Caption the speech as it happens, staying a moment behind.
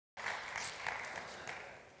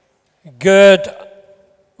Good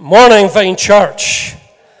morning, Vine Church.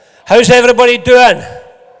 How's everybody doing?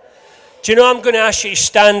 Do you know, I'm going to ask you to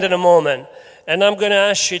stand in a moment, and I'm going to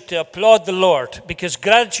ask you to applaud the Lord, because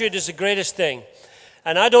gratitude is the greatest thing.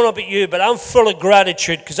 And I don't know about you, but I'm full of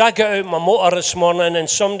gratitude, because I got out my motor this morning, and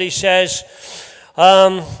somebody says,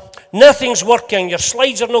 nothing's working. Your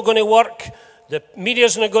slides are not going to work. The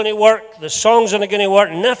media's not going to work. The songs are not going to work.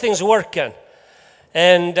 Nothing's working.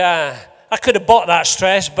 And I could have bought that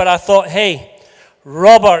stress, but I thought, hey,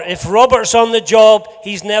 Robert, if Robert's on the job,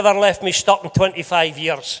 he's never left me stuck in 25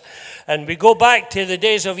 years. And we go back to the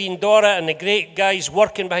days of Ian Dora, and the great guys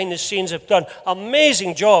working behind the scenes have done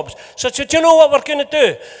amazing jobs. So do you know what we're going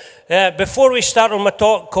to do? Before we start on my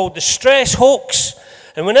talk called The Stress Hoax,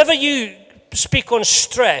 and whenever you speak on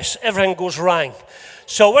stress, everything goes wrong.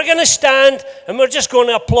 So we're going to stand, and we're just going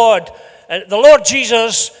to applaud the Lord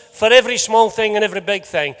Jesus for every small thing and every big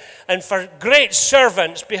thing, and for great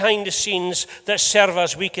servants behind the scenes that serve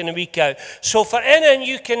us week in and week out. So for anything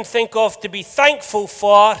you can think of to be thankful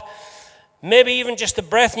for, maybe even just the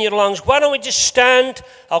breath in your lungs, why don't we just stand?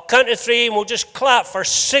 I'll count to 3, and we'll just clap for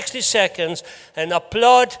 60 seconds and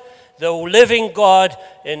applaud the living God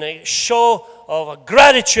in a show of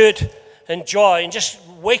gratitude and joy, and just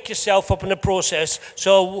wake yourself up in the process.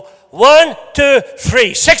 So 1, 2,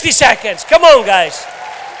 3, 60 seconds. Come on, guys.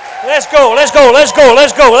 Let's go, let's go, let's go,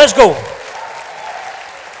 let's go, let's go.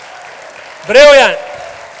 Brilliant.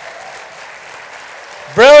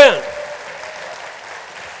 Brilliant.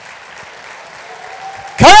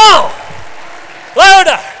 Come on.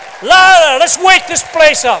 Louder, louder. Let's wake this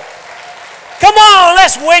place up. Come on,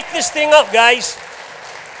 let's wake this thing up, guys.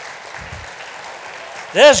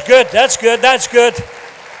 That's good, that's good, that's good.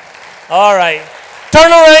 All right.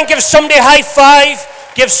 Turn around, give somebody a high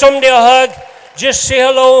five, give somebody a hug. Just say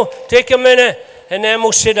hello, take a minute, and then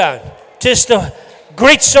we'll sit down. Just to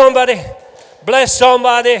greet somebody, bless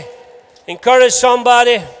somebody, encourage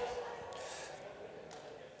somebody.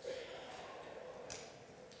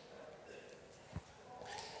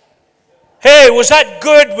 Hey, was that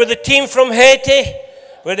good with the team from Haiti,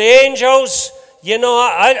 with the angels? You know,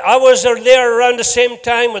 I was there around the same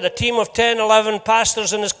time with a team of 10, 11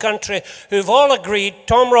 pastors in this country who've all agreed.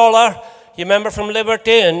 Tom Roller, you remember from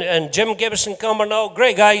Liberty, and Jim Gibson Cumbernauld,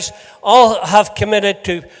 great guys, all have committed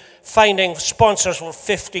to finding sponsors for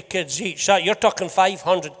 50 kids each. You're talking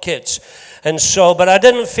 500 kids. And so, but I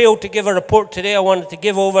didn't feel to give a report today. I wanted to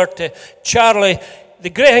give over to Charlie. The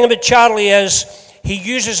great thing about Charlie is he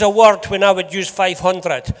uses a word when I would use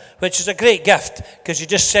 500, which is a great gift, because he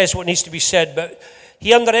just says what needs to be said. But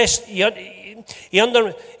he underdoes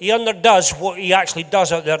what he actually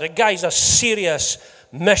does out there. The guy's a serious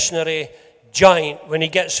missionary giant when he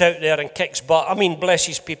gets out there and kicks butt. I mean,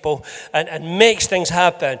 blesses people and makes things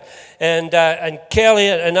happen. And Kelly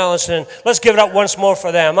and Alison, let's give it up once more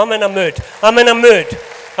for them. I'm in a mood. I'm in a mood.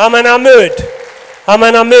 I'm in a mood. I'm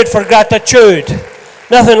in a mood for gratitude.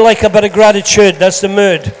 Nothing like a bit of gratitude. That's the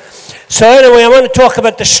mood. So anyway, I want to talk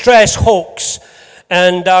about the stress hoax.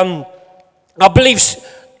 And I believe,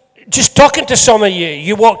 just talking to some of you,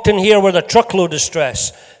 you walked in here with a truckload of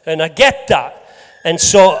stress. And I get that. And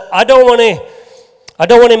so I don't want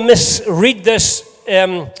to misread this.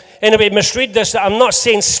 Anybody misread this? I'm not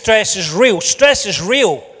saying stress is real. Stress is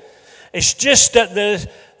real. It's just that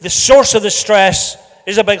the source of the stress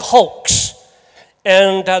is a big hoax.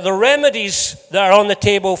 And the remedies that are on the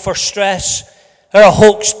table for stress are a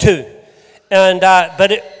hoax too. And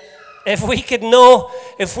if we could know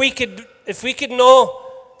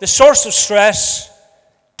the source of stress,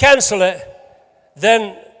 cancel it,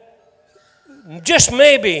 then just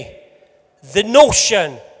maybe the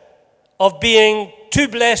notion of being too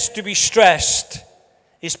blessed to be stressed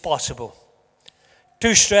is possible.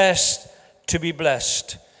 Too stressed to be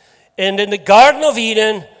blessed. And in the Garden of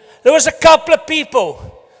Eden, there was a couple of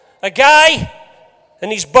people, a guy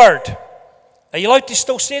and his bird. Are you allowed to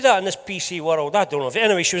still say that in this PC world? I don't know.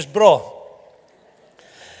 Anyway, she was bro.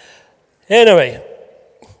 Anyway,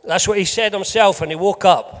 that's what he said himself when he woke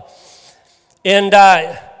up. And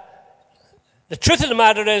the truth of the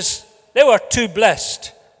matter is, they were too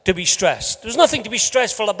blessed to be stressed. There was nothing to be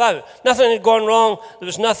stressful about. Nothing had gone wrong. There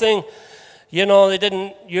was nothing, they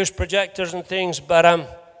didn't use projectors and things, but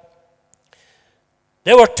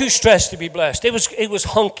they were too stressed to be blessed. It was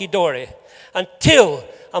hunky-dory. Until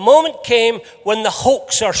a moment came when the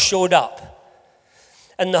hoaxer showed up.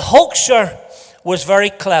 And the hoaxer was very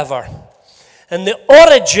clever. And the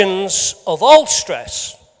origins of all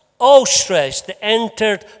stress that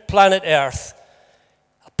entered planet Earth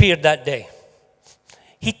appeared that day.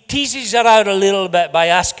 He teases her out a little bit by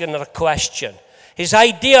asking her a question. His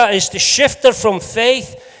idea is to shift her from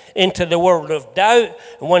faith into the world of doubt.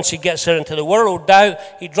 And once he gets her into the world of doubt,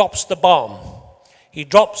 he drops the bomb. He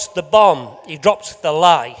drops the bomb. He drops the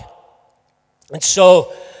lie. And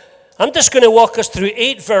so I'm just going to walk us through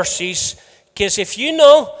 8 verses, because if you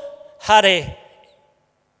know how to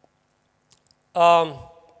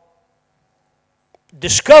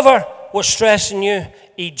discover what's stressing you,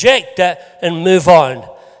 eject it, and move on.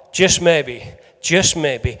 Just maybe.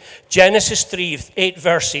 Genesis 3, 8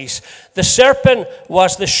 verses. The serpent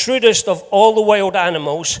was the shrewdest of all the wild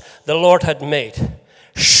animals the Lord had made.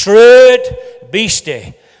 Shrewd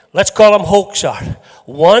beastie. Let's call him hoaxer.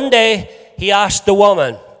 One day he asked the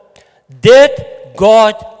woman, did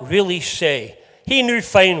God really say? He knew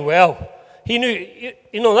fine well. He knew,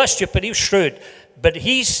 that's stupid. He was shrewd. But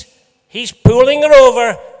he's pulling her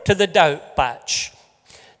over to the doubt patch.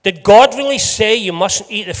 Did God really say you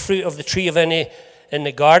mustn't eat the fruit of the tree of any in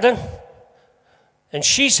the garden? And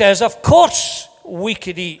she says, of course we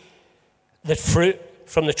could eat the fruit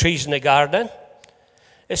from the trees in the garden.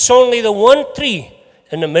 It's only the one tree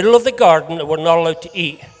in the middle of the garden that we're not allowed to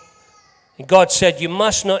eat. And God said, you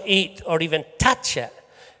must not eat or even touch it,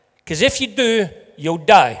 because if you do, you'll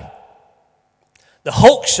die. The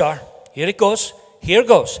hoaxer, here goes,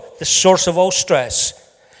 the source of all stress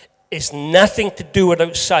is nothing to do with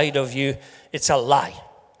outside of you. It's a lie.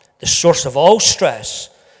 The source of all stress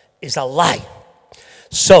is a lie.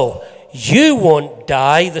 So, you won't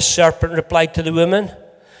die, the serpent replied to the woman.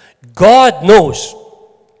 God knows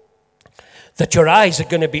that your eyes are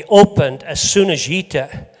going to be opened as soon as you eat it,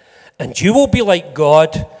 and you will be like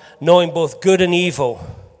God, knowing both good and evil.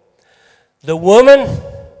 The woman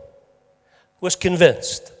was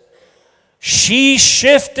convinced. She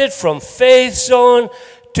shifted from faith zone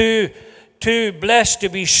to blessed to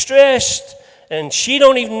be stressed, and she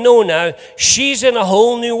don't even know now. She's in a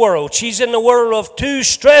whole new world. She's in the world of too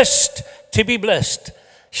stressed to be blessed.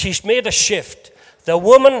 She's made a shift. The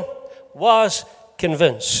woman was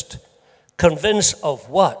convinced. Convinced of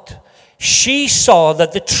what? She saw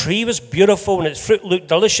that the tree was beautiful and its fruit looked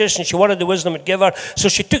delicious, and she wanted the wisdom it gave her. So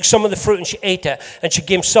she took some of the fruit and she ate it, and she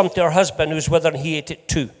gave some to her husband who was with her, and he ate it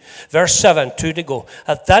too. Verse 7, 2 to go.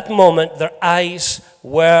 At that moment, their eyes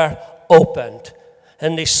were opened.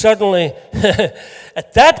 And they suddenly,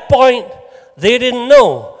 at that point, they didn't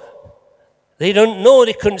know. They didn't know.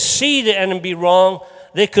 They couldn't see the enemy wrong.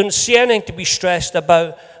 They couldn't see anything to be stressed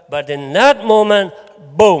about. But in that moment,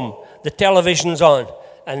 boom, the television's on.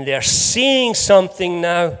 And they're seeing something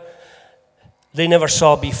now they never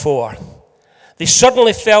saw before. They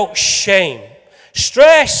suddenly felt shame.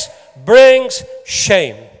 Stress brings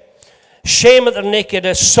shame. Shame at their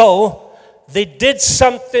nakedness. So they did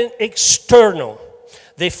something external.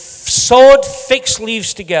 They sewed fig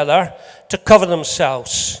leaves together to cover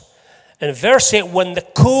themselves. In verse 8, when the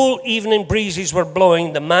cool evening breezes were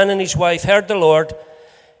blowing, the man and his wife heard the Lord.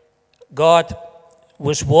 God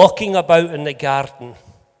was walking about in the garden.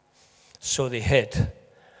 So they hid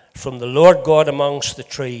from the Lord God amongst the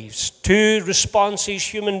trees. 2 responses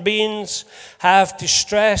human beings have to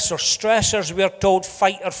stress, or stressors, we are told,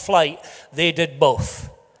 fight or flight. They did both.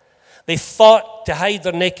 They fought to hide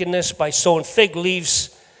their nakedness by sewing fig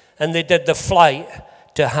leaves, and they did the flight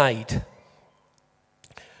to hide.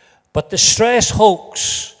 But the stress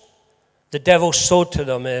hoax the devil sowed to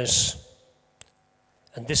them is,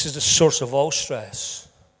 and this is the source of all stress,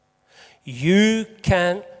 you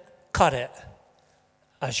can't cut it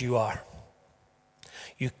as you are.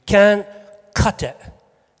 You can't cut it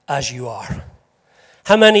as you are.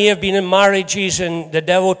 How many have been in marriages and the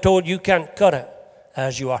devil told you can't cut it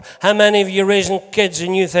as you are? How many of you raising kids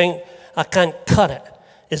and you think, I can't cut it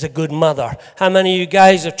as a good mother? How many of you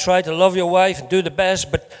guys have tried to love your wife and do the best,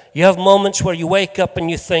 but you have moments where you wake up and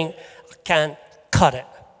you think, I can't cut it?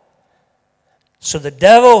 So the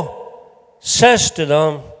devil says to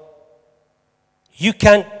them, you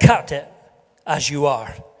can't cut it as you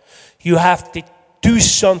are. You have to do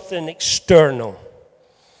something external.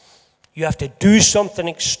 You have to do something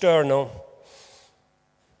external.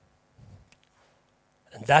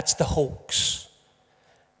 And that's the hoax.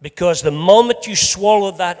 Because the moment you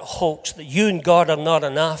swallow that hoax, that you and God are not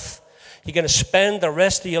enough, you're going to spend the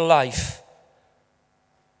rest of your life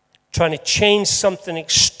trying to change something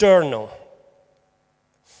external.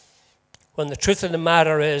 When the truth of the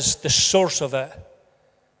matter is, the source of it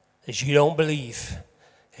is you don't believe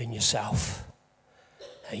in yourself.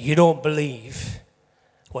 And you don't believe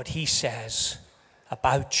what he says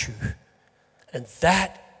about you. And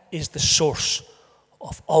that is the source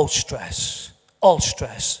of all stress. All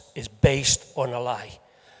stress is based on a lie.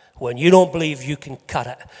 When you don't believe you can cut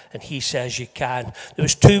it, and he says you can. There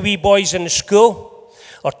was 2 wee boys in the school,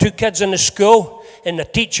 or 2 kids in the school. and the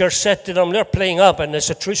teacher said to them, they're playing up, and it's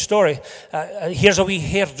a true story. Here's a wee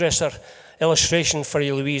hairdresser illustration for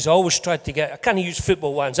you, Louise. I always try to get, I can't use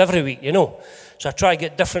football ones every week, you know. So I try to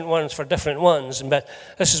get different ones for different ones. But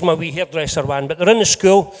this is my wee hairdresser one. But they're in the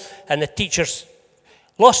school, and the teacher's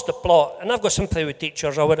lost the plot. And I've got sympathy with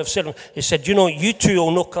teachers. I would have said, he said, you know, you two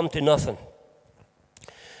will not come to nothing.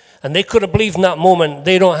 And they could have believed in that moment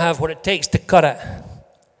they don't have what it takes to cut it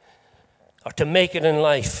or to make it in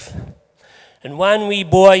life. And one wee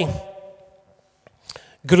boy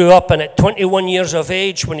grew up, and at 21 years of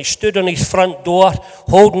age, when he stood on his front door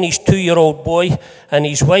holding his 2-year-old boy, and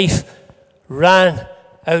his wife ran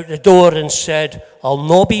out the door and said, I'll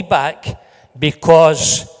not be back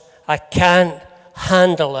because I can't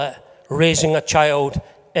handle it raising a child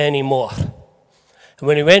anymore. And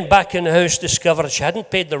when he went back in the house, discovered she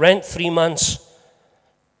hadn't paid the rent 3 months.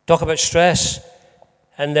 Talk about stress.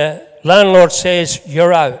 And the landlord says,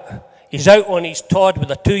 you're out. He's out on his Todd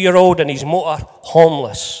with a 2-year-old and his motor,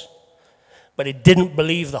 homeless. But he didn't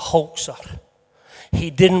believe the hoaxer. He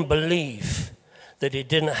didn't believe that he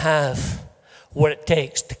didn't have what it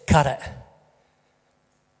takes to cut it.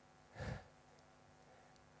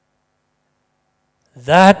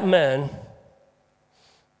 That man,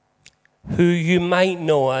 who you might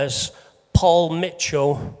know as Paul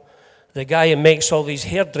Mitchell, the guy who makes all these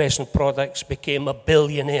hairdressing products, became a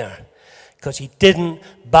billionaire because he didn't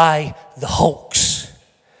buy the hoax.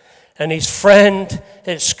 And his friend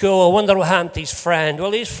at school, I wonder what happened to his friend.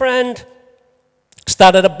 Well, his friend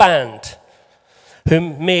started a band who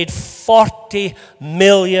made 40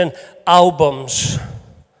 million albums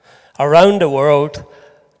around the world.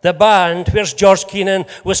 The band, where's George Keenan,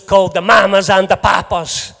 was called the Mamas and the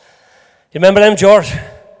Papas. You remember them, George?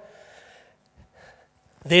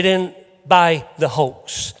 They didn't buy the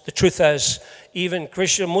hoax. The truth is, even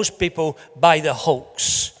Christian, most people buy the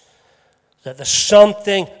hoax. That there's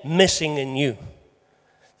something missing in you.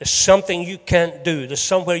 There's something you can't do. There's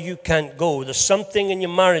somewhere you can't go. There's something in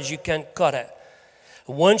your marriage you can't cut it.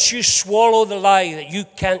 Once you swallow the lie that you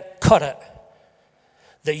can't cut it,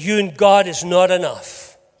 that you and God is not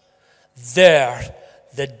enough, there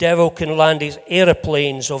the devil can land his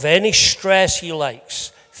airplanes of any stress he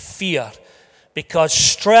likes, fear. Because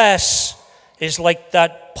stress is like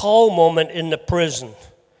that Paul moment in the prison.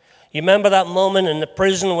 You remember that moment in the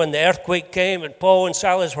prison when the earthquake came and Paul and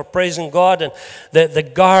Silas were praising God, and the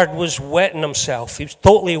guard was wetting himself. He was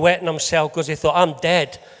totally wetting himself because he thought, I'm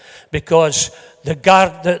dead. Because the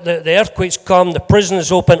earthquake's come, the prison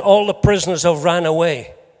is open, all the prisoners have ran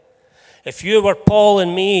away. If you were Paul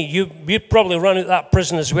and me, you'd probably run out of that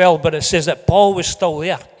prison as well, but it says that Paul was still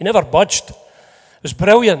there. He never budged. It was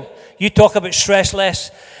brilliant. You talk about stress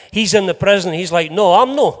less. He's in the prison. He's like, no,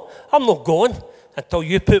 I'm not going until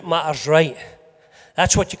you put matters right.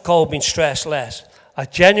 That's what you call being stress less. I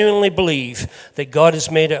genuinely believe that God has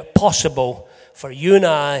made it possible for you and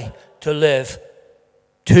I to live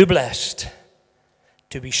too blessed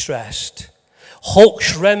to be stressed.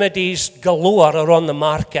 Hoax remedies galore are on the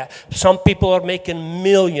market. Some people are making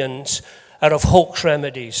millions out of hoax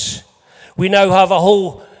remedies. We now have a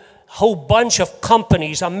whole bunch of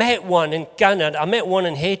companies. I met one in Canada. I met one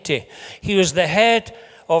in Haiti. He was the head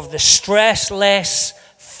of the stressless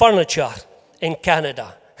furniture in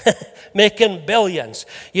Canada, making billions.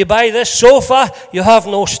 You buy this sofa, you have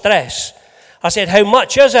no stress. I said, how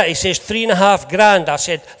much is it? He says, $3,500. I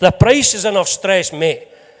said, the price is enough stress, mate.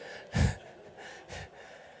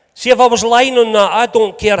 See, if I was lying on that, I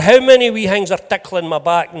don't care how many wee things are tickling my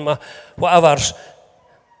back and my whatever's.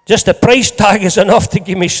 Just the price tag is enough to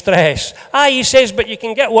give me stress. He says, but you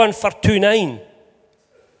can get one for $2,900.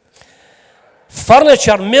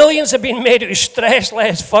 Furniture, millions have been made out of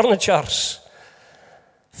stressless furnitures.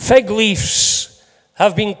 Fig leaves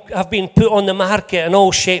have been put on the market in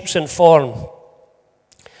all shapes and form.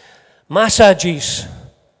 Massages,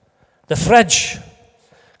 the fridge,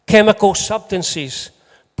 chemical substances,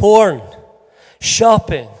 porn,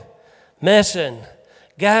 shopping, messing,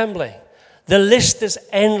 gambling. The list is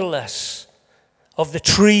endless of the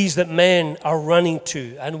trees that men are running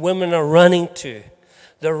to and women are running to.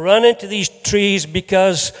 They're running to these trees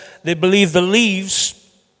because they believe the leaves,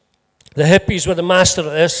 the hippies were the master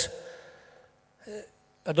of this.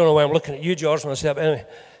 I don't know why I'm looking at you, George, when I say that, but anyway.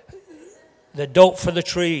 The dope for the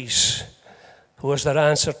trees was their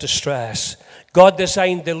answer to stress. God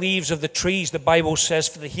designed the leaves of the trees, the Bible says,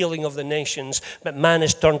 for the healing of the nations, but man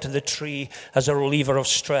has turned to the tree as a reliever of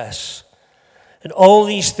stress. And all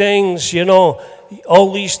these things,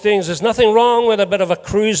 there's nothing wrong with a bit of a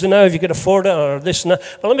cruise now if you can afford it or this and that.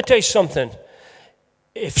 But let me tell you something.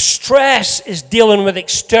 If stress is dealing with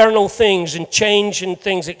external things and changing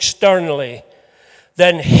things externally,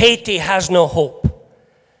 then Haiti has no hope.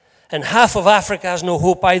 And half of Africa has no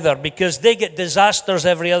hope either, because they get disasters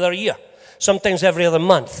every other year, sometimes every other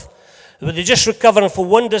month. But they're just recovering from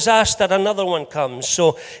one disaster, another one comes.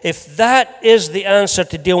 So if that is the answer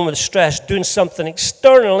to dealing with stress, doing something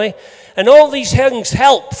externally, and all these things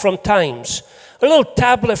help from times. A little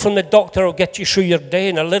tablet from the doctor will get you through your day,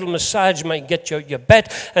 and a little massage might get you out of your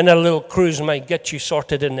bed, and a little cruise might get you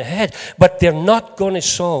sorted in the head. But they're not going to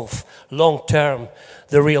solve long-term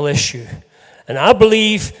the real issue. And I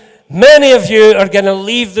believe many of you are going to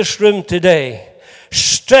leave this room today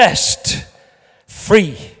stressed,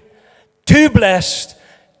 free, too blessed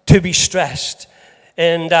to be stressed.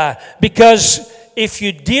 And because if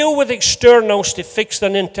you deal with externals to fix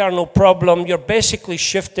an internal problem, you're basically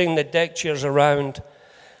shifting the deck chairs around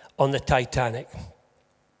on the Titanic.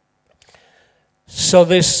 So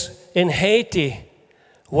this, in Haiti,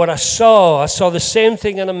 what I saw the same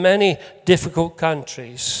thing in many difficult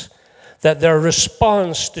countries, that their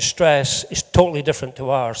response to stress is totally different to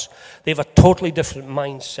ours. They have a totally different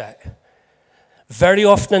mindset. Very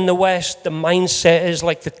often in the West, the mindset is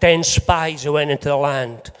like the 10 spies who went into the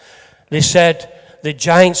land. They said, the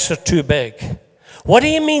giants are too big. What do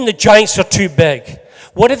you mean the giants are too big?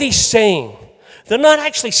 What are they saying? They're not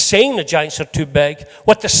actually saying the giants are too big.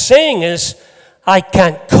 What they're saying is, I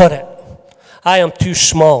can't cut it. I am too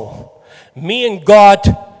small. Me and God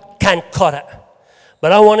can't cut it.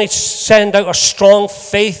 But I want to send out a strong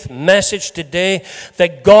faith message today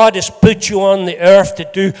that God has put you on the earth to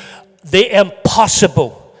do the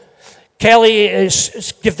impossible. Kelly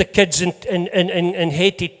give the kids in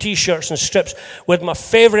Haiti T-shirts and strips with my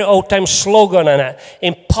favorite all-time slogan in it.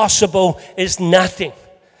 Impossible is nothing.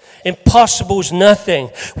 Impossible is nothing.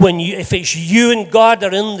 If it's you and God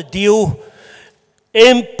that are in the deal,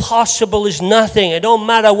 impossible is nothing. It don't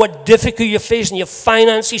matter what difficulty you're facing, your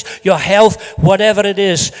finances, your health, whatever it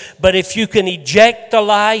is. But if you can eject the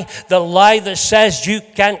lie that says you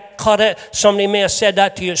can't cut it. Somebody may have said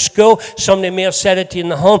that to you at school. Somebody may have said it to you in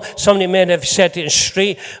the home. Somebody may have said it in the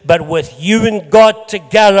street. But with you and God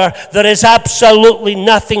together, there is absolutely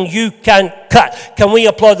nothing you can cut. Can we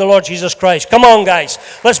applaud the Lord Jesus Christ? Come on, guys.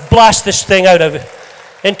 Let's blast this thing out of it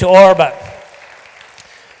into orbit.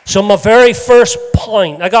 So my very first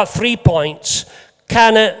point, I got 3 points.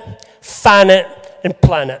 Can it, fan it, and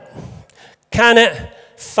plan it. Can it,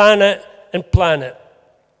 fan it, and plan it.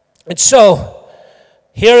 And so,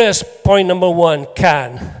 here is point number 1,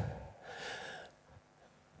 can.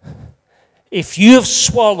 If you have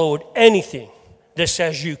swallowed anything that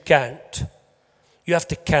says you can't, you have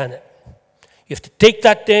to can it. You have to take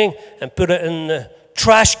that thing and put it in the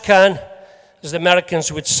trash can, as the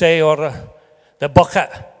Americans would say, or the bucket,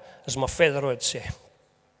 as my father would say.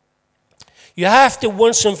 You have to,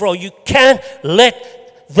 once and for all, you can't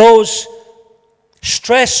let those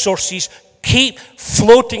stress sources keep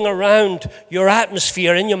floating around your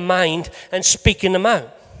atmosphere in your mind and speaking them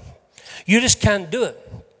out. You just can't do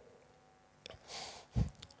it.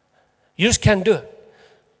 You just can't do it.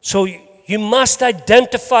 So you must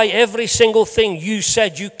identify every single thing you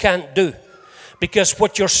said you can't do. Because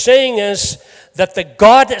what you're saying is that the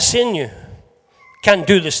God that's in you can't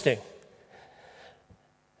do this thing.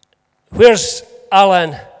 Where's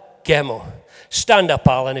Alan Gemmell? Stand up,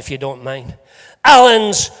 Alan, if you don't mind.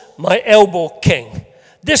 Alan's my elbow king.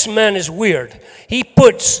 This man is weird. He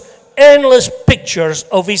puts endless pictures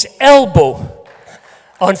of his elbow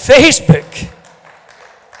on Facebook.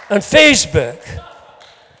 On Facebook.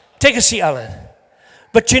 Take a seat, Alan.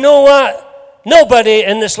 But you know what? Nobody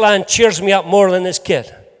in this land cheers me up more than this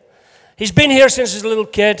kid. He's been here since he's a little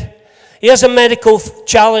kid. He has a medical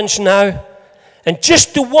challenge now. And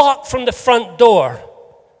just to walk from the front door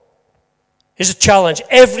is a challenge.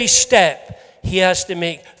 Every step he has to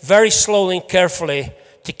make very slowly and carefully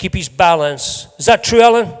to keep his balance. Is that true,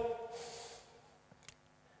 Alan?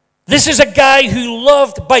 This is a guy who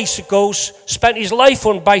loved bicycles, spent his life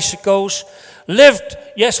on bicycles, lived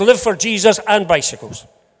for Jesus and bicycles.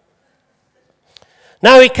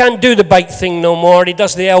 Now he can't do the bike thing no more. He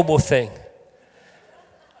does the elbow thing,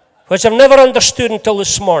 which I've never understood until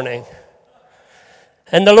this morning.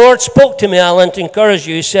 And the Lord spoke to me, Alan, to encourage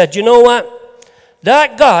you. He said, you know what?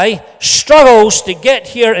 That guy struggles to get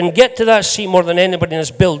here and get to that seat more than anybody in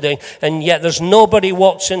this building, and yet there's nobody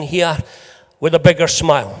walks in here with a bigger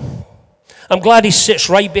smile. I'm glad he sits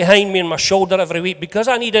right behind me on my shoulder every week, because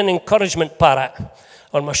I need an encouragement parrot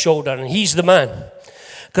on my shoulder, and he's the man.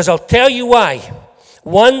 Because I'll tell you why.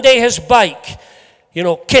 One day his bike,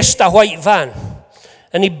 kissed a white van,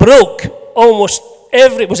 and he broke almost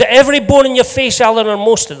every bone in your face, Alan, or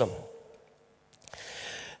most of them?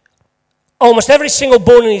 Almost every single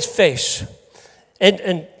bone in his face.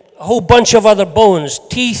 and a whole bunch of other bones,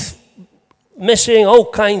 teeth missing, all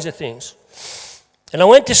kinds of things. And I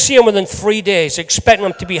went to see him within 3 days, expecting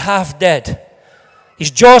him to be half dead.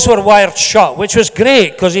 His jaws were wired shut, which was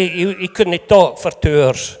great because he couldn't talk for 2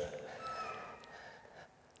 hours.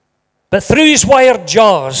 But through his wired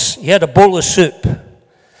jaws, he had a bowl of soup.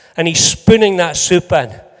 And he's spooning that soup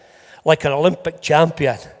in like an Olympic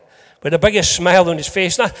champion with the biggest smile on his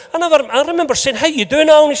face. And I remember saying, "How you doing,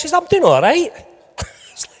 Alan?" He says, "I'm doing all right."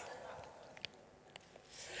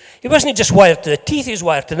 He wasn't just wired to the teeth, he was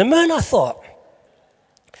wired to the moon, I thought.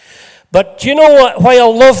 But do you know what? Why I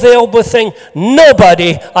love the elbow thing?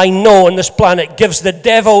 Nobody I know on this planet gives the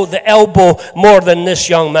devil the elbow more than this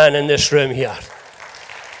young man in this room here.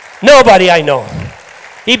 Nobody I know.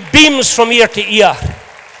 He beams from ear to ear.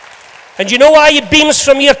 And you know why he beams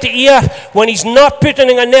from ear to ear? When he's not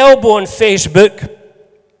putting an elbow on Facebook,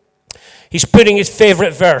 he's putting his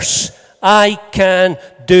favorite verse. I can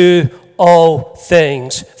do all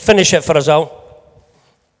things. Finish it for us all.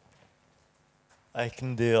 I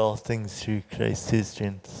can do all things through Christ who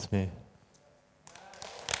strengthens me.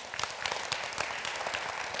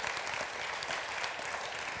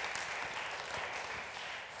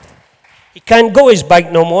 He can't go his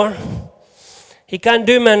bike no more. He can't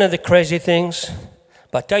do many of the crazy things.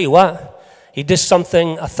 But I tell you what, he does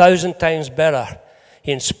something 1,000 times better.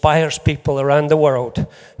 He inspires people around the world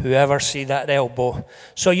who ever see that elbow.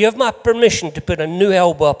 So you have my permission to put a new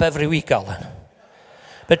elbow up every week, Alan.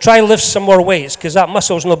 But try and lift some more weights, because that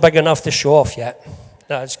muscle's not big enough to show off yet.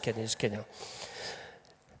 No, just kidding.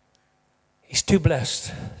 He's too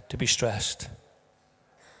blessed to be stressed.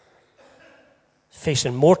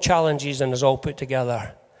 Facing more challenges than us all put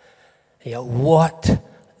together. Yet what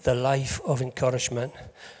the life of encouragement.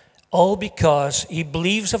 All because he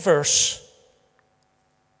believes a verse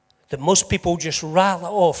that most people just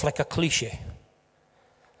rattle off like a cliche.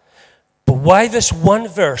 But why this one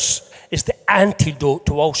verse is the antidote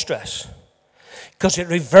to all stress? Because it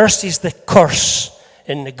reverses the curse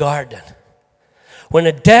in the garden. When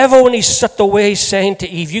the devil in his subtle way is saying to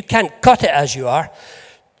Eve, you can't cut it as you are,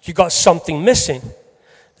 you got something missing.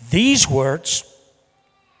 These words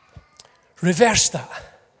reverse that.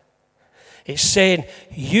 It's saying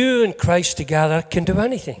you and Christ together can do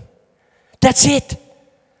anything. That's it.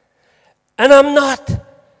 And I'm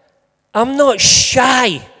not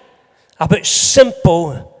shy about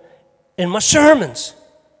simple in my sermons.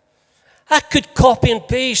 I could copy and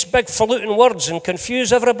paste big falutin' words and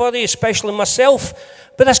confuse everybody, especially myself,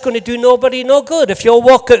 but that's going to do nobody no good. If you all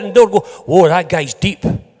walk out the door and go, oh, that guy's deep.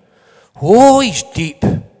 Oh, he's deep.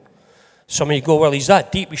 Some of you go, well, he's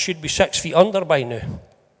that deep, he should be 6 feet under by now.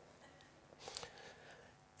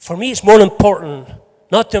 For me, it's more important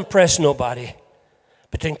not to impress nobody,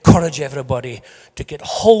 but to encourage everybody to get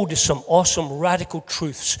hold of some awesome radical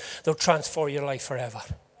truths that'll transform your life forever.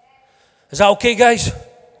 Is that okay, guys?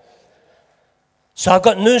 So I've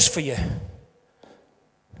got news for you.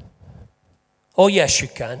 Oh, yes, you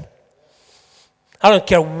can. I don't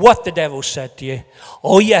care what the devil said to you.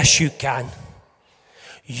 Oh, yes, you can.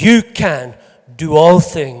 You can do all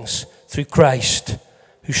things through Christ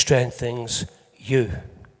who strengthens you.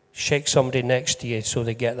 Shake somebody next to you so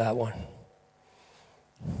they get that one.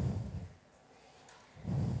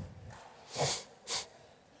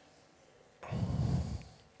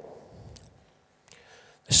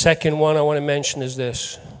 The second one I want to mention is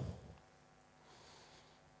this.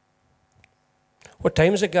 What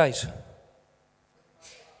time is it, guys?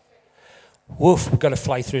 Woof, we've got to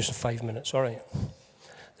fly through this in 5 minutes. All right.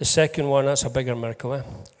 The second one, that's a bigger miracle, eh?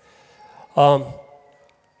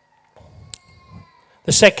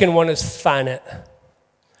 The second one is fan it.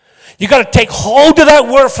 You got to take hold of that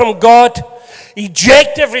word from God.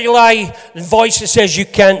 Eject every lie and voice that says you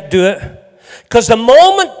can't do it. Because the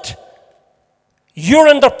moment you're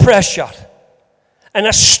under pressure and a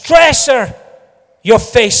stressor you're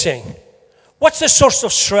facing, what's the source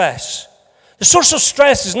of stress? The source of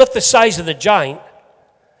stress is not the size of the giant.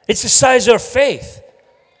 It's the size of our faith.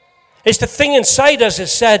 It's the thing inside us that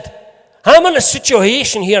said, I'm in a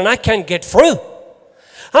situation here and I can't get through.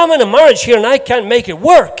 I'm in a marriage here and I can't make it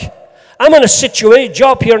work. I'm in a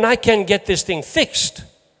job here and I can't get this thing fixed.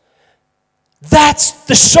 That's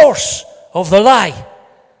the source of the lie.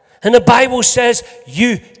 And the Bible says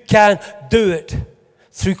you can do it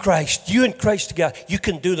through Christ. You and Christ together, you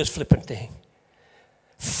can do this flipping thing.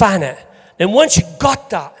 Fan it. And once you got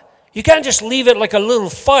that, you can't just leave it like a little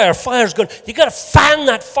fire. Fire's gone. You got to fan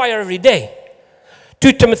that fire every day.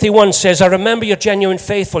 2 Timothy 1 says, I remember your genuine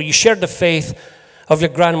faith, for you shared the faith of your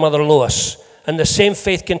grandmother Lois and the same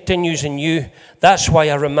faith continues in you, that's why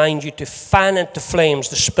I remind you to fan into flames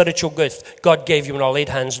the spiritual gift God gave you when I laid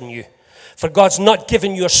hands on you. For God's not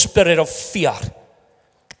given you a spirit of fear,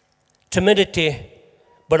 timidity,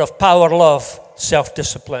 but of power, love,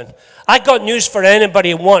 self-discipline. I got news for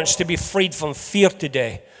anybody who wants to be freed from fear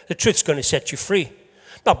today. The truth's going to set you free.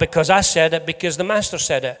 Not because I said it, because the Master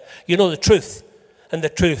said it. You know the truth, and the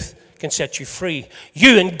truth can set you free.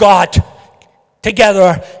 You and God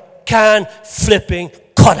together can flipping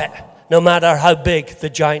cut it, no matter how big the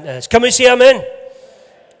giant is. Can we say amen?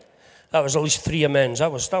 That was at least 3 amens.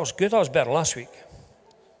 That was good. That was better than last week.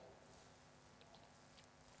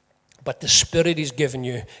 But the Spirit He's given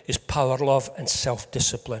you is power, love, and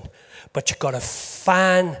self-discipline. But you've got to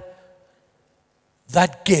fan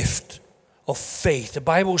that gift of faith. The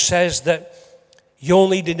Bible says that you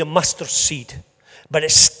only need a mustard seed, but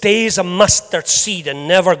it stays a mustard seed and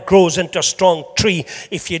never grows into a strong tree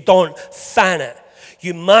if you don't fan it.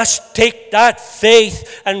 You must take that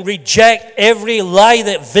faith and reject every lie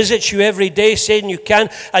that visits you every day saying you can,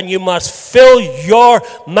 and you must fill your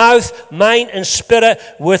mouth, mind, and spirit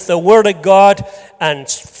with the Word of God and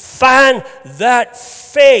fan that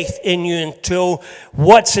faith in you until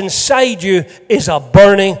what's inside you is a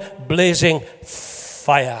burning, blazing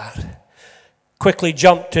fire. Quickly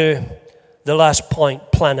jump to the last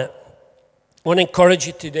point, planet. I want to encourage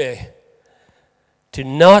you today to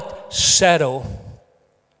not settle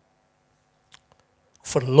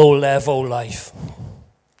for low-level life.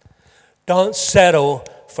 Don't settle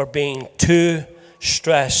for being too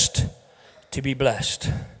stressed to be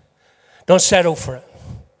blessed. Don't settle for it.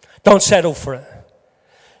 Don't settle for it.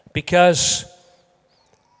 Because,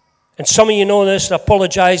 and some of you know this, and I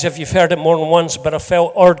apologize if you've heard it more than once, but I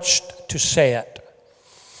felt urged to say it.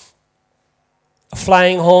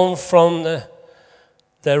 Flying home from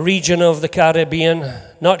the region of the Caribbean,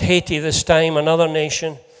 not Haiti this time, another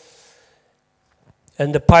nation,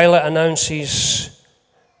 and the pilot announces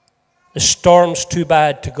the storm's too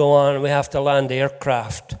bad to go on, we have to land the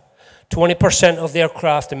aircraft. 20% of the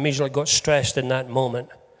aircraft immediately got stressed in that moment.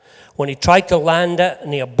 When he tried to land it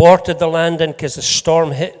and he aborted the landing because the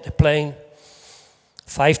storm hit the plane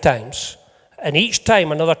 5 times. And each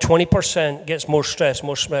time another 20% gets more stress,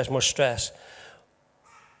 more stress, more stress.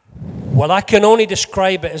 Well, I can only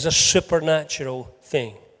describe it as a supernatural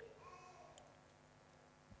thing.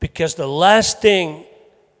 Because the last thing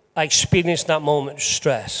I experienced in that moment was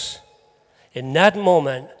stress. In that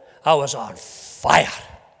moment, I was on fire.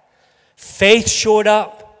 Faith showed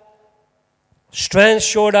up. Strength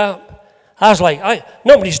showed up. I was like,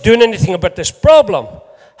 nobody's doing anything about this problem.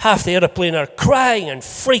 Half the airplane are crying and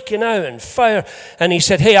freaking out and fire. And he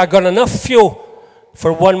said, hey, I got enough fuel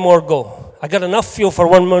for one more go. I got enough fuel for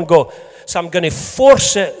one more go. So I'm going to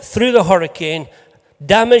force it through the hurricane,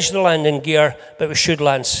 damage the landing gear, but we should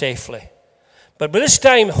land safely. But by this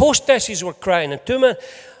time, hostesses were crying,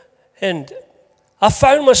 and I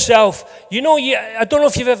found myself, I don't know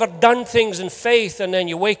if you've ever done things in faith, and then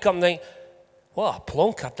you wake up and think, what a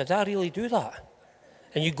plonker, did I really do that?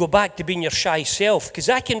 And you go back to being your shy self, because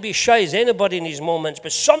I can be as shy as anybody in these moments,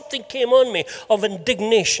 but something came on me of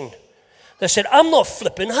indignation that said, I'm not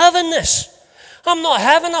flipping having this. I'm not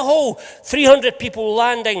having a whole 300 people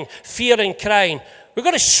landing, fearing, crying. We've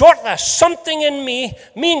got to sort this. Something in me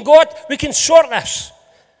and God, we can sort this.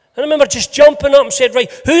 And I remember just jumping up and said, right,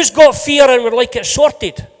 who's got fear and would like it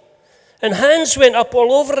sorted? And hands went up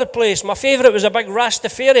all over the place. My favourite was a big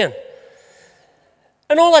Rastafarian.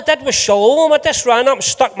 And all I did was shalom. I just ran up and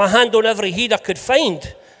stuck my hand on every head I could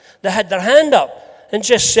find that had their hand up and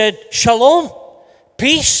just said, shalom,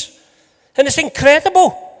 peace. And it's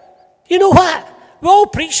incredible. You know what? We all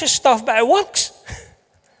preach this stuff, but it works.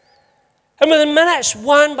 And within minutes,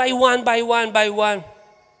 one by one,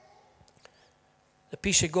 the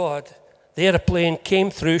peace of God, the airplane came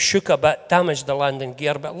through, shook a bit, damaged the landing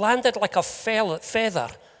gear, but landed like a feather.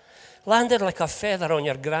 Landed like a feather on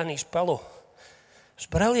your granny's pillow. It was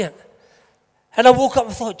brilliant. And I woke up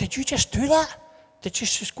and thought, did you just do that? Did you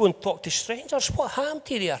just go and talk to strangers? What happened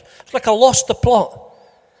to you there? It's like I lost the plot.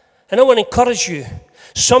 And I want to encourage you.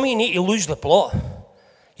 Some of you need to lose the plot.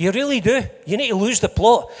 You really do. You need to lose the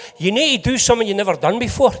plot. You need to do something you've never done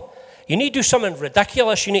before. You need to do something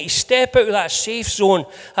ridiculous. You need to step out of that safe zone,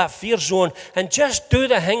 that fear zone, and just do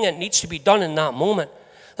the thing that needs to be done in that moment.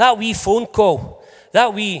 That wee phone call,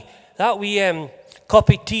 that wee cup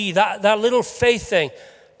of tea, that little faith thing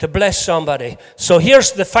to bless somebody. So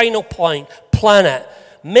here's the final point. Plan it.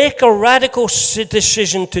 Make a radical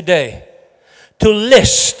decision today to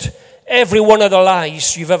list every one of the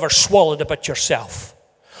lies you've ever swallowed about yourself.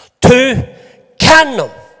 2, can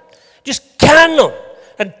them. Just can them.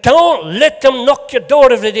 And don't let them knock your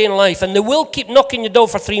door every day in life. And they will keep knocking your door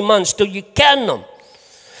for 3 months till you can them.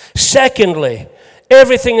 Secondly,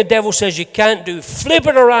 everything the devil says you can't do, flip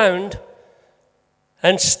it around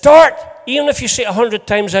and start, even if you say 100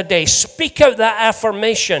 times a day, speak out that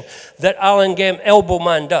affirmation that Alan Gem, Elbow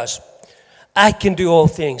Man, does. I can do all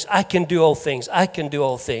things. I can do all things. I can do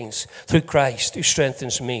all things through Christ who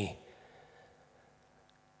strengthens me.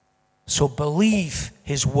 So believe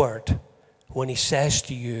his word when he says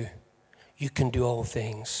to you, you can do all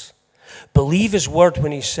things. Believe his word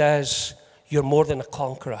when he says, you're more than a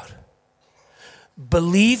conqueror.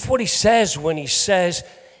 Believe what he says when he says,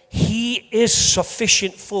 he is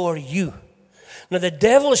sufficient for you. Now the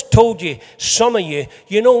devil has told you, some of you,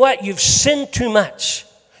 you know what? You've sinned too much.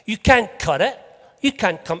 You can't cut it. You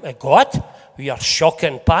can't come to God with your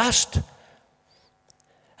shocking past.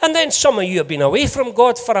 And then some of you have been away from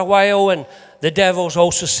God for a while, and the devil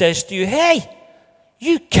also says to you, hey,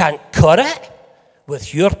 you can't cut it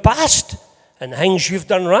with your past and things you've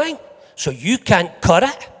done wrong, so you can't cut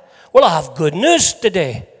it. Well, I have good news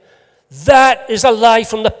today. That is a lie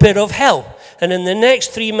from the pit of hell. And in the next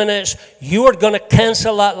 3 minutes, you are going to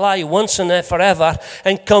cancel that lie once and forever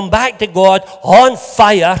and come back to God on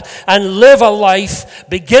fire and live a life,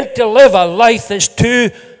 begin to live a life that's too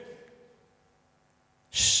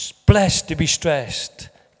blessed to be stressed.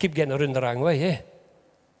 Keep getting around the wrong way, eh?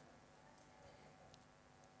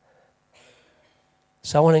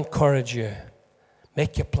 So I want to encourage you,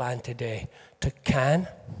 make your plan today to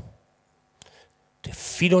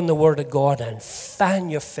feed on the Word of God and fan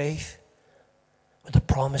your faith with the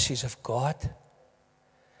promises of God.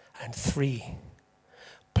 And 3,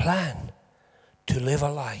 plan to live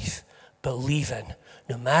a life believing,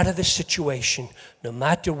 no matter the situation, no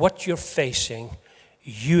matter what you're facing,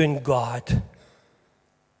 you and God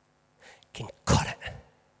can cut it.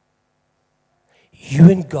 You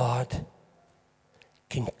and God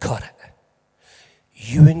can cut it.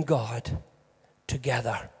 You and God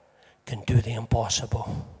together can do the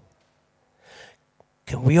impossible.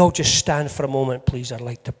 Can we all just stand for a moment, please? I'd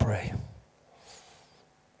like to pray.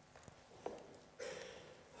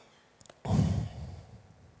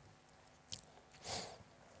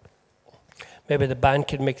 Maybe the band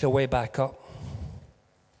can make their way back up.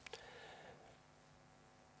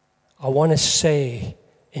 I want to say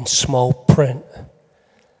in small print,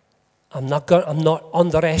 I'm not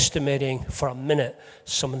underestimating for a minute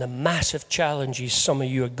some of the massive challenges some of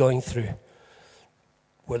you are going through.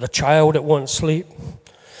 With a child that won't sleep,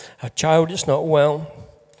 a child that's not well,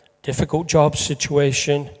 difficult job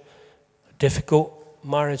situation, difficult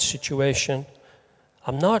marriage situation.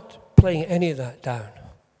 I'm not playing any of that down.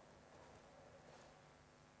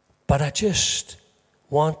 But I just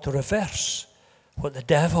want to reverse what the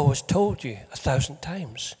devil has told you 1,000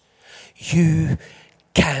 times. You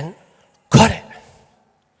can't cut it.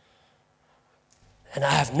 And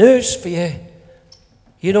I have news for you.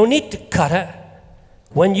 You don't need to cut it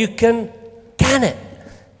when you can it.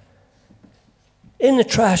 In the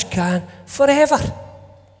trash can forever.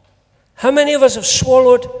 How many of us have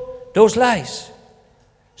swallowed those lies?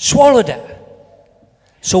 Swallowed it.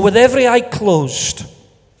 So with every eye closed,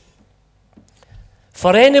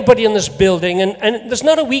 for anybody in this building, and there's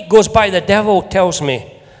not a week goes by the devil tells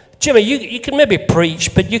me, Jimmy, you can maybe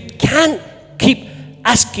preach, but you can't keep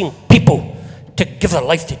asking people to give their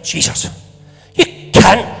life to Jesus. You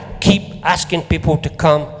can't keep asking people to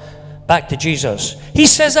come back to Jesus. He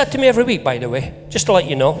says that to me every week, by the way, just to let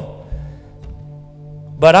you know.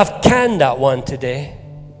 But I've canned that one today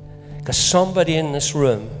because somebody in this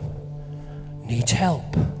room needs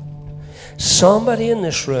help. Somebody in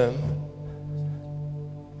this room,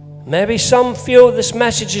 maybe some feel this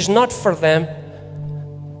message is not for them.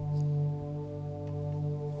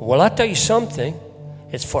 Well, I'll tell you something,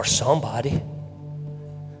 it's for somebody.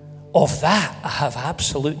 Of that, I have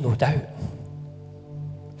absolute no doubt.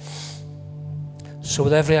 So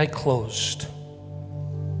with every eye closed,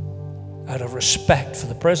 out of respect for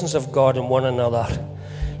the presence of God and one another,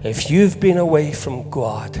 if you've been away from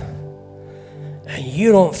God and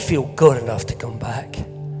you don't feel good enough to come back,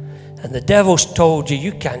 and the devil's told you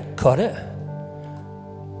you can't cut it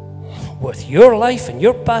with your life and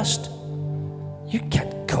your past, you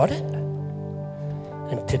can't cut it.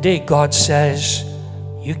 And today God says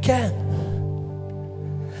you can.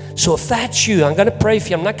 So if that's you, I'm going to pray for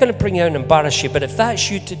you. I'm not going to bring you out and embarrass you, but if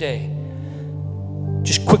that's you today,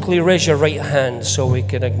 just quickly raise your right hand so we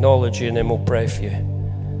can acknowledge you and then we'll pray for you.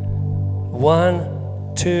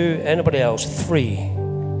 1, 2, anybody else? 3,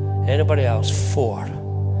 anybody else? 4,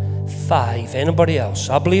 5, anybody else?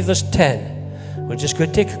 I believe there's 10. We're just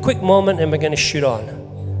going to take a quick moment and we're going to shoot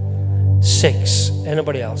on. 6.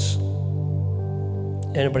 Anybody else?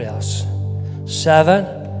 Anybody else? 7.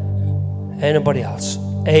 Anybody else?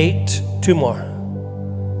 8. 2 more.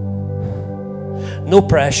 No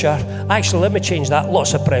pressure. Actually, let me change that.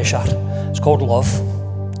 Lots of pressure. It's called love.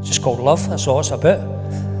 It's just called love. That's all it's about.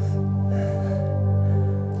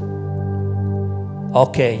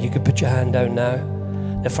 Okay, you can put your hand down now.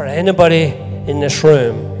 Now, for anybody in this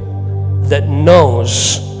room that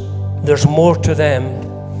knows there's more to them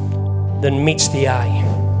than meets the eye,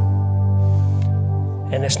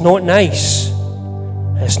 and it's not nice,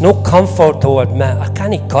 it's no comfort to admit, I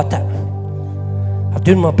can't cut it. I'm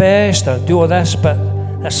doing my best, I do all this, but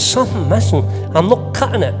there's something missing. I'm not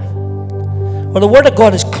cutting it. Well, the Word of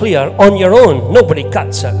God is clear. On your own, nobody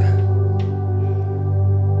cuts it.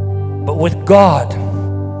 But with God,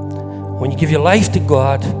 when you give your life to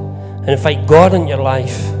God and invite God in your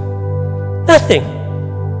life, nothing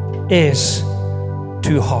is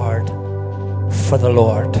too hard for the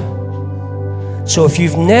Lord. So if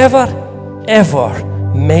you've never, ever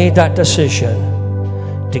made that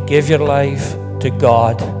decision to give your life to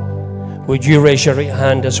God, would you raise your right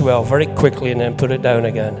hand as well, very quickly, and then put it down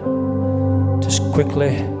again? Just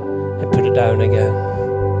quickly, and put it down again.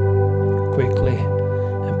 Quickly,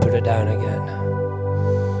 and put it down again.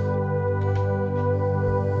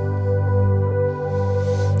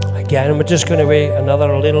 Again, we're just going to wait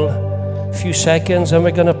another few seconds, and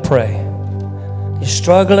we're going to pray. You're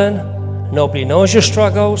struggling. Nobody knows your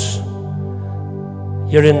struggles.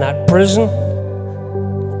 You're in that prison.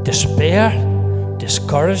 Despair,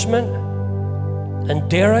 discouragement, and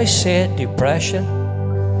dare I say it, depression.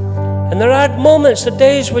 And there are moments, the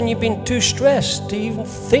days when you've been too stressed to even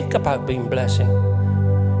think about being blessing.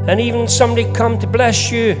 And even somebody come to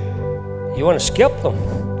bless you, you want to skip them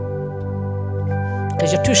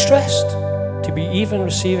because you're too stressed to be even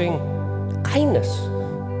receiving kindness.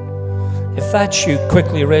 If that's you,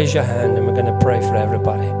 quickly raise your hand and we're going to pray for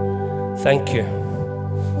everybody. Thank you.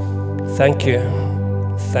 Thank you.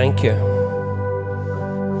 Thank you.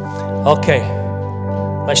 Okay,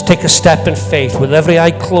 let's take a step in faith with every eye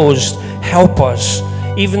closed. Help us.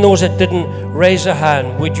 Even those that didn't raise a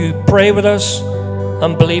hand, would you pray with us?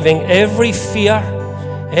 I'm believing every fear,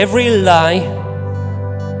 every lie.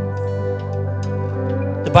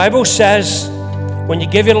 The Bible says when you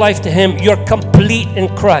give your life to Him, you're complete in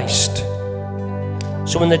Christ.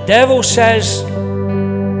 So when the devil says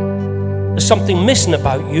there's something missing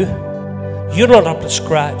about you, you're not up to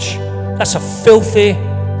scratch. That's a filthy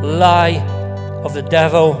lie of the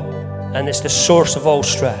devil, and it's the source of all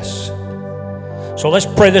stress. So let's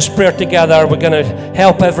pray this prayer together. We're going to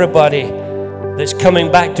help everybody that's coming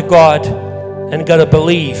back to God and going to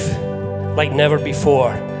believe like never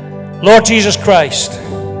before. Lord Jesus Christ.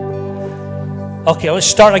 Okay, let's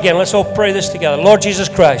start again. Let's all pray this together. Lord Jesus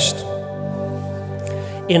Christ,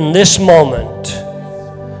 in this moment,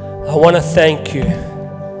 I want to thank you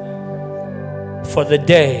for the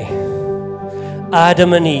day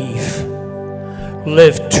Adam and Eve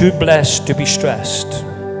lived too blessed to be stressed.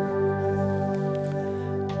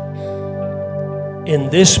 In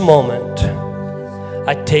this moment,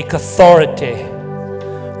 I take authority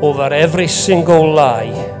over every single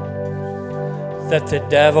lie that the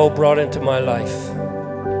devil brought into my life.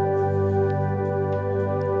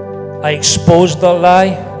 I expose the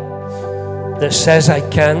lie that says I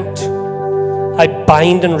can't. I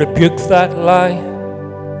bind and rebuke that lie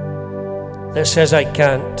that says I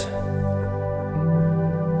can't.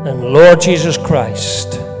 And Lord Jesus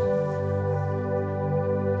Christ,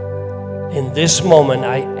 in this moment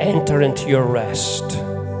I enter into your rest.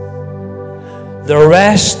 The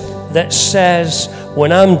rest that says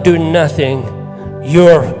when I'm doing nothing,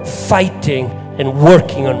 you're fighting and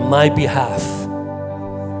working on my behalf.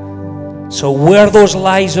 So where those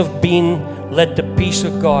lies have been, let the peace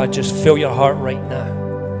of God just fill your heart right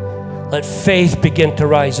now. Let faith begin to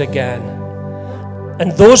rise again.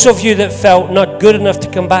 And those of you that felt not good enough to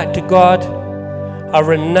come back to God, I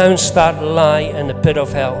renounce that lie in the pit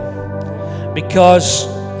of hell. Because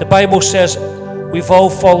the Bible says we've all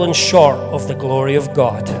fallen short of the glory of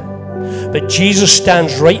God. But Jesus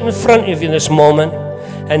stands right in front of you in this moment,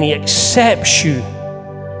 and He accepts you,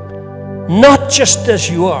 not just as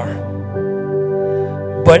you are,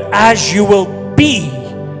 but as you will be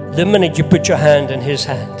the minute you put your hand in His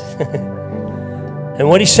hand. And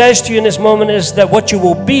what He says to you in this moment is that what you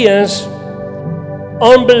will be is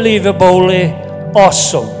unbelievably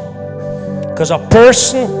awesome. Because a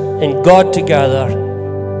person and God together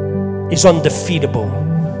is undefeatable.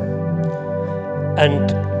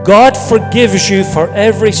 And God forgives you for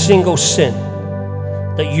every single sin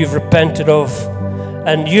that you've repented of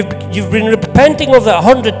and you've been repenting of that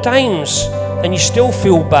 100 times and you still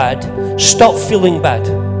feel bad, stop feeling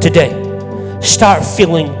bad today. Start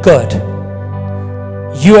feeling good.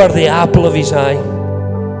 You are the apple of his eye.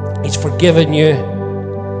 He's forgiven you.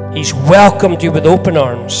 He's welcomed you with open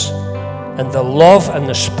arms. And the love and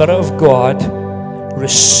the Spirit of God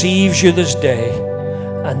receives you this day.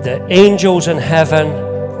 And the angels in heaven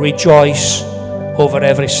rejoice over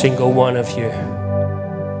every single one of you.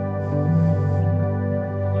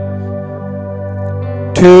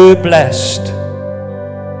 Too blessed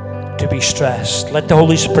to be stressed. Let the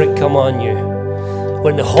Holy Spirit come on you.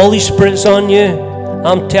 When the Holy Spirit's on you,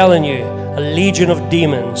 I'm telling you, a legion of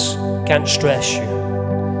demons can't stress you.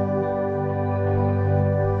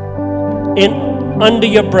 Under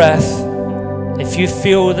your breath, if you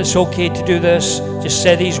feel that it's okay to do this, just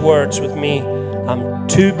say these words with me. I'm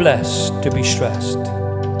too blessed to be stressed.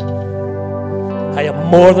 I am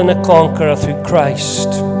more than a conqueror through Christ.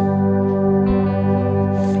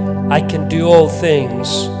 I can do all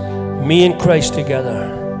things. Me and Christ together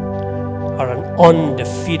are an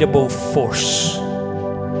undefeatable force.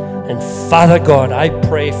 And Father God, I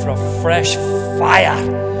pray for a fresh fire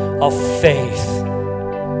of faith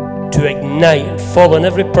to ignite and fall on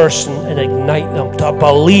every person and ignite them to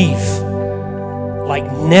believe like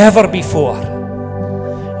never before.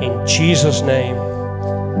 In Jesus' name.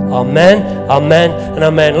 Amen, amen, and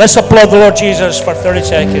amen. Let's applaud the Lord Jesus for 30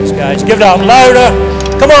 seconds, guys. Give it up louder.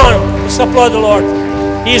 Come on, let's applaud the Lord.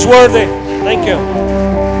 He's worthy. Thank you.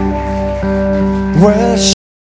 Well,